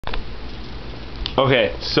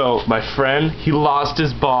Okay, so my friend, he lost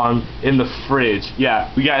his bong in the fridge.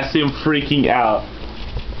 Yeah, we gotta see him freaking out.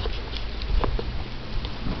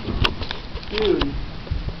 Dude.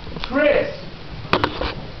 Chris!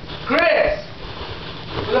 Chris!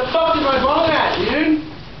 Where the fuck is my bong at, dude?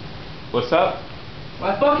 What's up?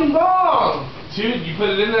 My fucking bong! Dude, you put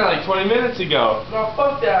it in there like 20 minutes ago. No,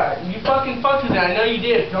 fuck that. You fucking fucked with that. I know you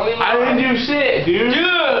did. Don't even I didn't do shit, dude.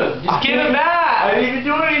 Dude! Just give it back!